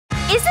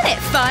Isn't it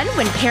fun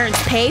when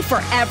parents pay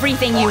for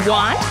everything you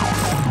want?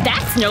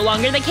 That's no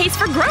longer the case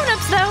for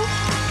grown-ups, though.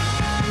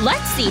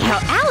 Let's see how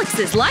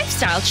Alex's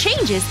lifestyle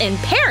changes in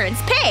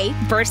parents pay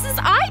versus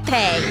I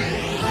pay.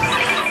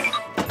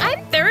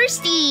 I'm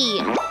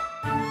thirsty.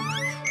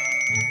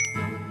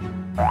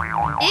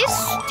 This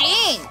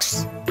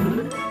stinks.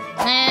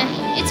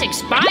 It's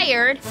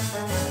expired.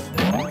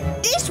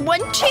 This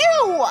one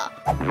too.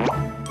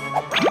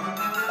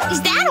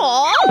 Is that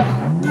all?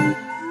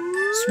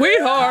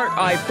 Sweetheart,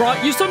 I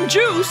brought you some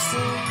juice.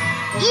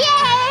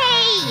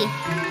 Yay!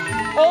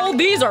 All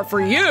these are for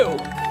you.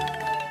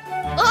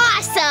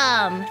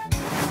 Awesome!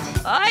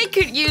 I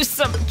could use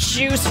some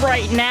juice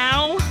right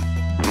now.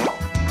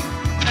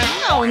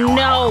 Oh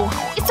no!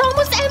 It's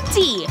almost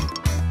empty!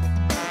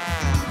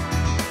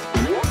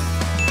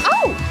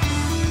 Oh!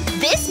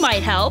 This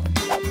might help.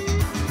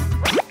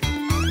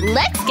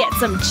 Let's get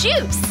some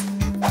juice!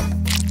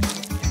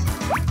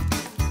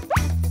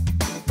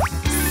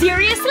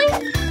 Seriously?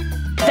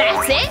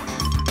 That's it?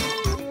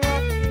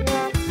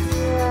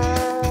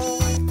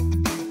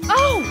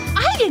 Oh!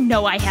 I didn't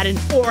know I had an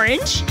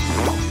orange!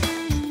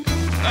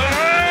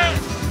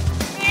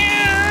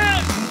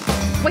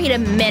 Wait a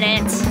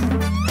minute.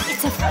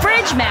 It's a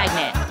fridge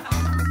magnet.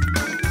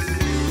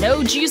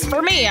 No juice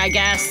for me, I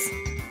guess.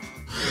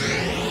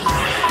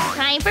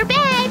 Time for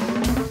bed.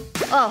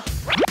 Oh.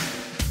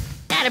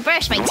 Gotta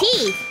brush my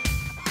teeth.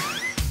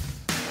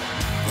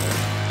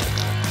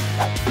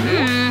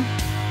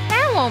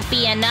 That won't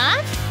be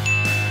enough.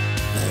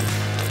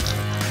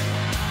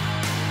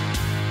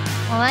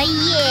 Oh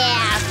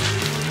yeah.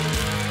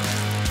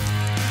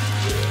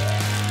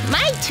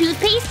 My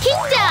toothpaste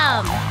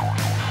kingdom!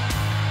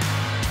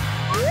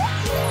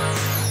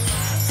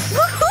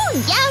 Woohoo!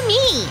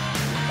 Yummy!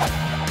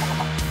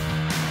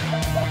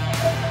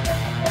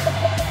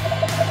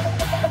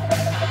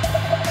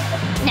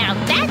 Now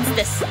that's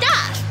the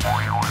stuff!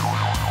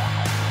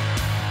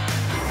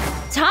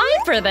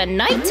 Time for the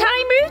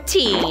nighttime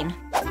routine!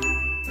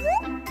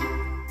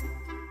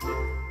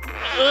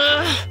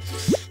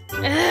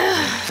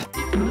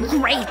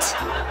 Great!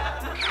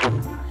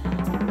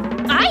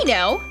 I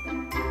know!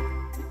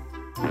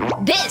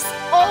 This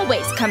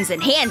always comes in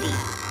handy.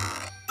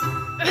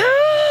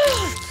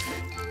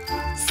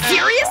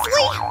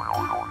 Seriously?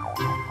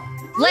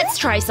 Let's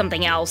try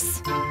something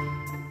else.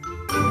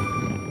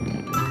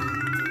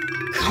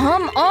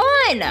 Come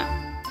on!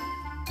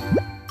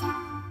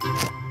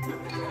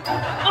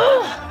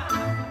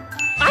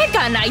 I've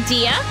got an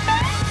idea!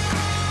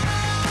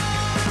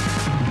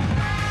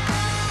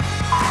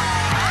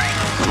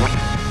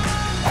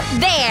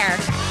 There!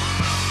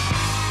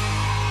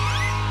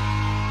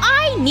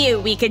 I knew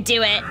we could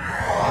do it!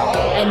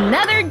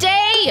 Another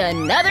day,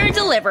 another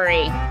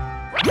delivery.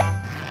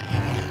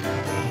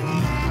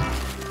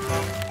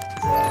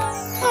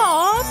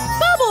 Aw,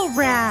 bubble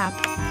wrap!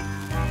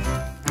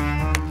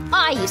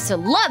 I used to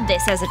love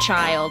this as a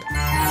child.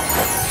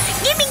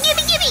 Gimme,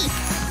 gimme, gimme!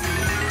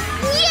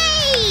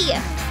 Yay!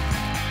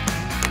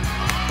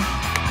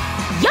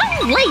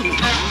 Young lady,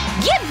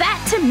 give that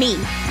to me!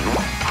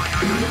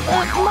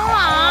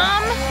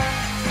 Mom!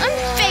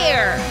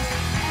 Unfair!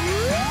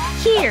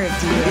 Here,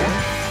 dear.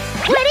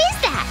 What is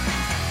that?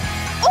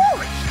 Oh,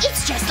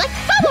 it's just like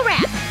bubble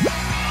wrap!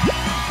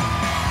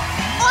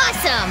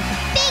 Awesome!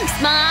 Thanks,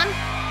 Mom!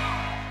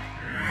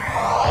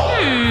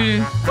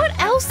 What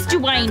else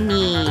do I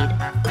need?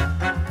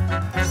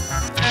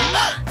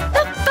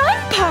 The fun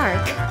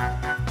park!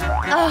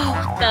 Oh,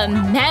 the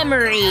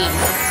memories!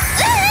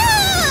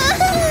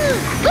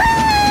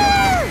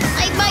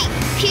 I might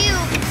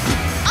puke!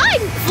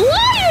 I'm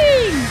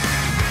flying!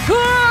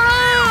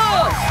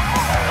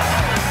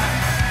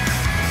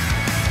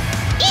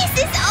 This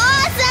is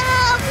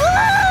awesome!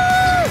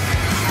 Woo!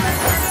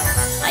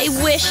 I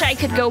wish I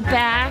could go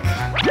back.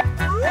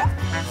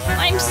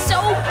 I'm so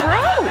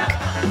broke!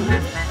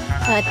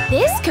 But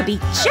this could be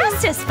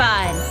just as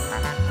fun!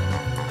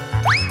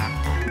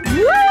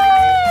 Woo!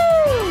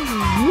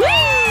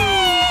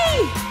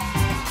 Whee!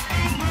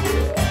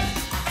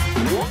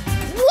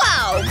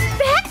 Whoa!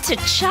 Back to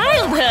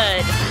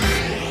childhood!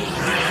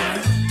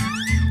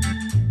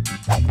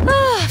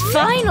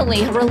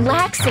 Finally, a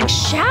relaxing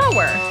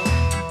shower!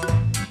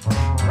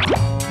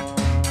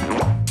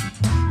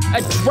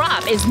 A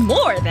drop is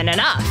more than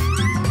enough!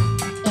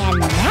 And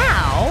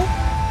now…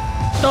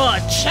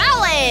 the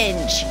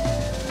challenge!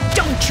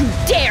 Don't you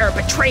dare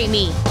betray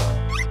me!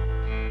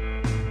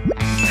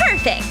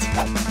 Perfect!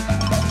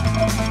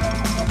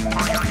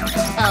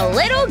 A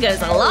little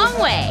goes a long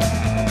way.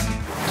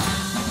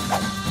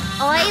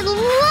 I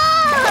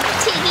love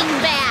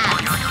taking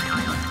baths!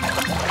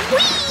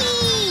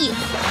 Whee!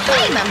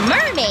 I'm a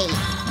mermaid!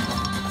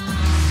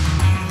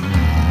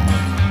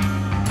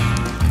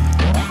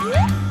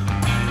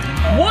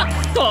 What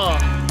the?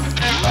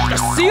 The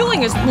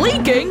ceiling is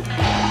leaking!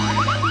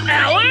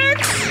 Alex?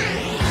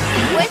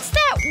 What's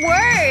that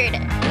word?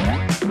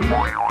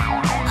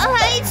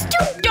 It's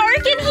too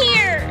dark in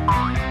here!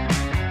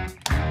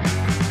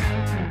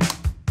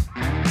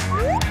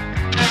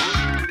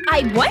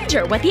 I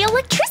wonder what the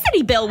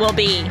electricity bill will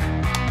be.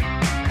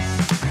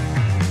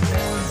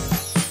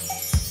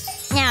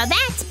 Now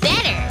that's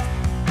better.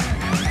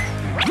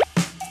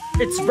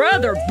 It's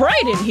rather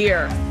bright in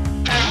here.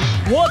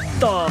 What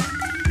the?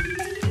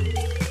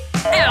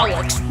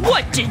 Alex,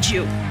 what did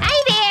you?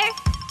 Hi there.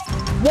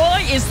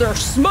 Why is there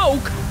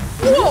smoke?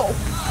 Whoa!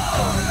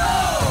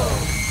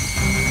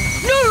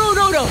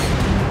 No!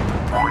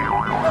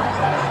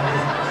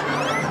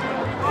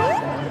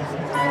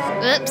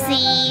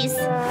 Oopsies.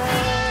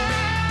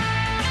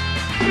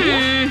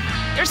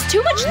 There's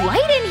too much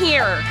light in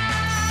here.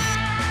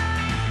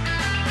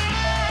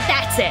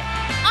 That's it.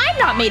 I'm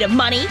not made of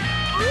money.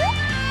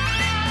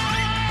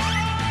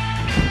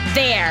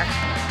 There.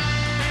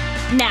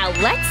 Now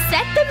let's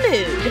set the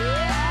mood.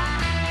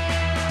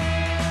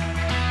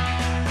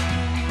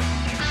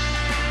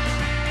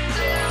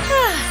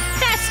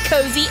 That's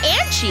cozy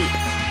and cheap.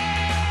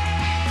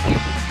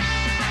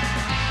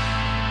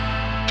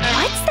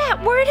 What's that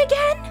word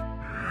again?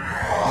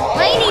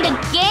 I need a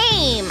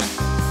game.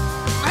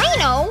 I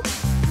know.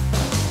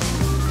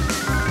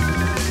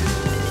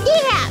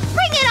 Yeah,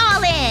 bring it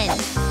all in.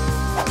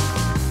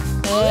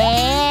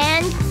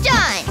 And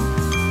done.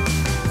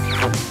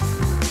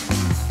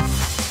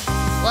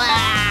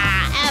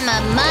 Wow, I'm a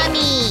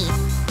mummy.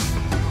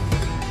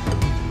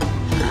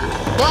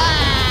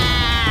 Wow.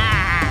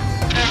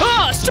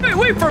 Ah, stay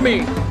away from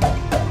me!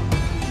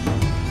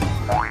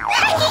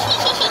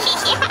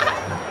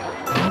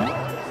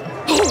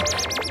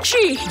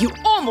 Gee, you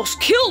almost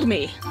killed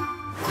me!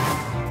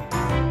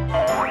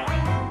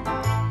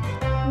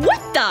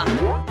 What the?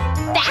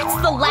 That's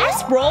the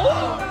last roll?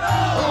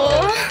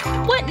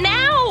 What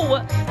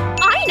now?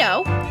 I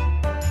know.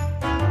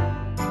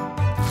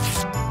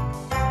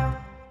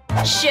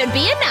 Should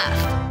be enough.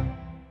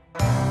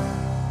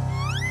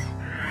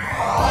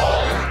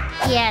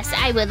 Yes,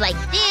 I would like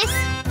this.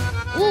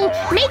 Ooh,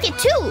 make it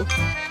 2.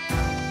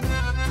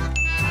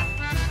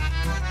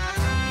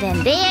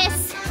 Then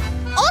this.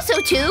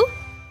 Also 2.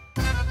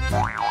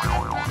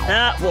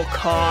 That will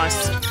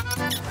cost.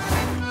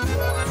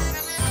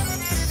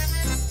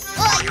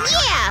 Oh,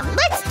 yeah!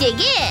 Let's dig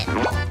in.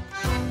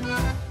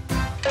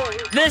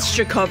 This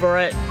should cover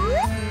it.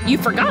 You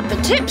forgot the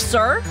tip,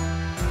 sir.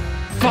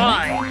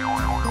 Fine.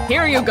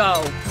 Here you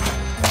go.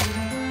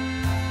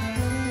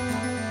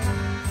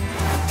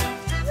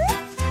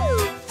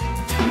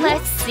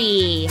 Let's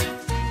see.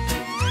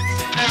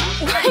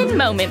 One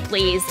moment,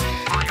 please.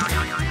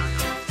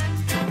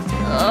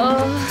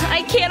 Oh,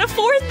 I can't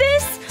afford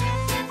this.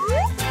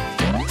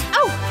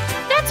 Oh,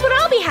 that's what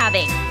I'll be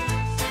having.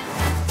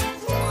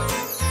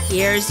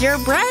 Here's your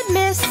bread,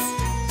 miss.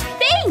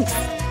 Thanks.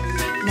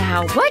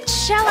 Now, what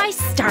shall I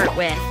start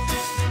with?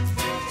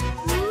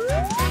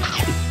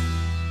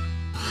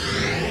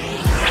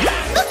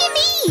 Look at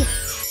me!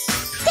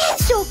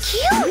 That's so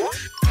cute!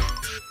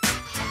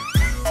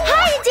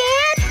 Hi,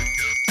 Dad!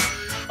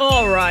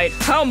 All right,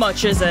 how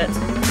much is it?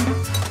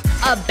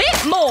 A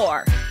bit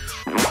more.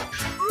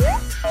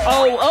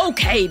 Oh,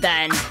 okay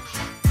then.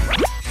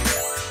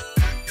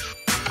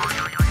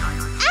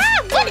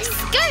 Ah, what a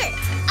skirt!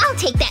 I'll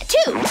take that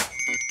too.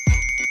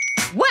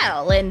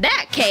 Well, in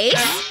that case…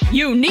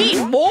 You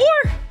need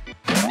more?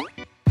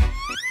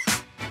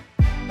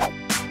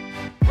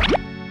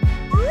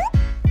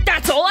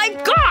 That's all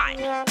I've got!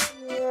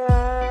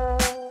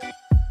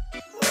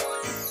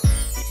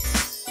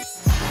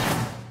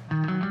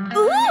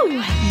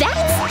 Ooh,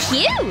 that's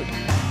cute!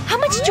 How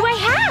much do I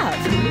have?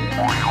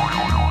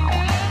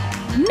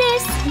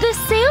 Miss, the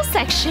sale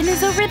section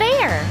is over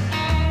there.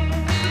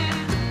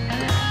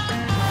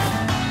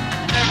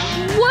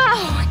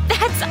 Wow,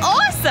 that's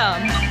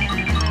awesome!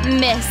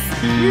 Miss,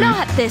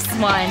 not this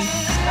one.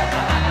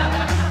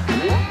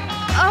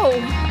 Oh,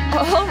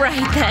 all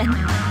right then.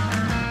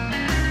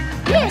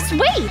 Miss,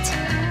 wait!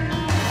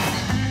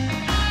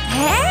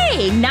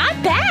 Hey,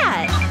 not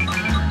bad!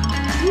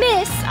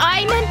 Miss,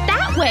 I meant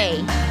that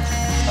way.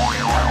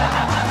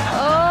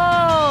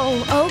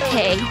 Oh,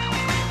 okay.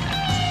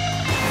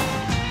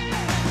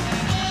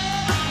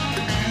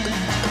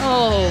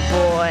 Oh,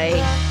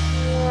 boy.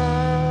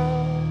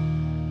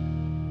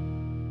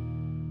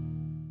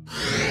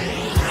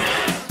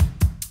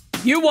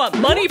 You want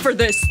money for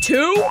this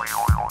too?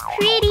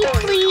 Pretty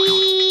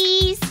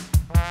please.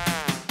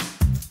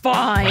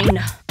 Fine.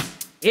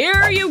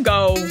 Here you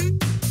go.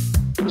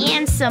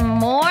 And some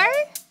more?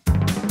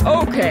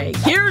 Okay,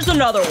 here's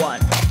another one.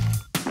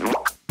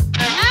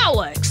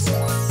 Alex!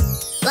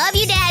 Love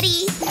you,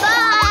 Daddy.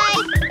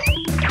 Bye!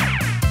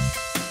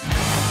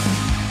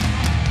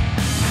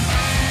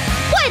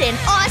 What an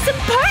awesome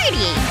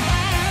party!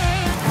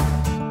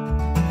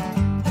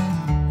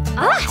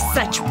 Ah,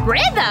 such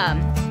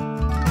rhythm!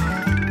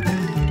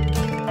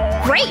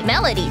 Great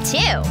melody,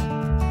 too.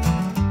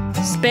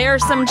 Spare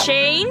some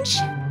change?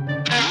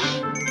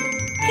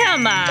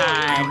 Come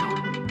on.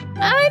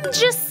 I'm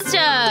just,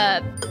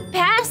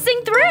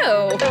 passing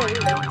through.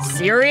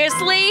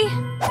 Seriously?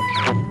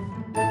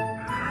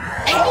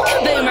 Hey,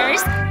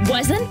 Kaboomers!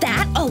 Wasn't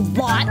that a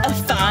lot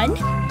of fun?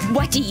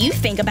 What do you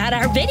think about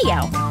our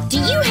video? Do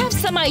you have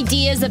some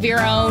ideas of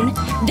your own?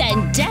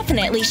 Then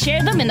definitely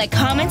share them in the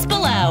comments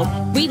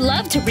below. We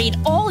love to read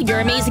all your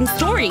amazing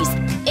stories.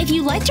 If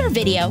you liked our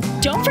video,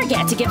 don't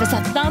forget to give us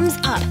a thumbs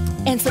up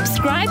and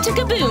subscribe to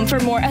Kaboom for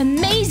more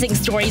amazing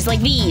stories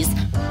like these.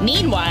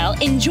 Meanwhile,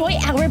 enjoy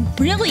our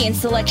brilliant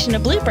selection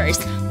of bloopers.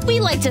 We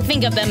like to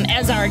think of them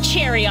as our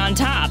cherry on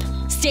top.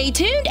 Stay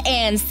tuned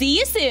and see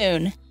you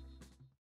soon!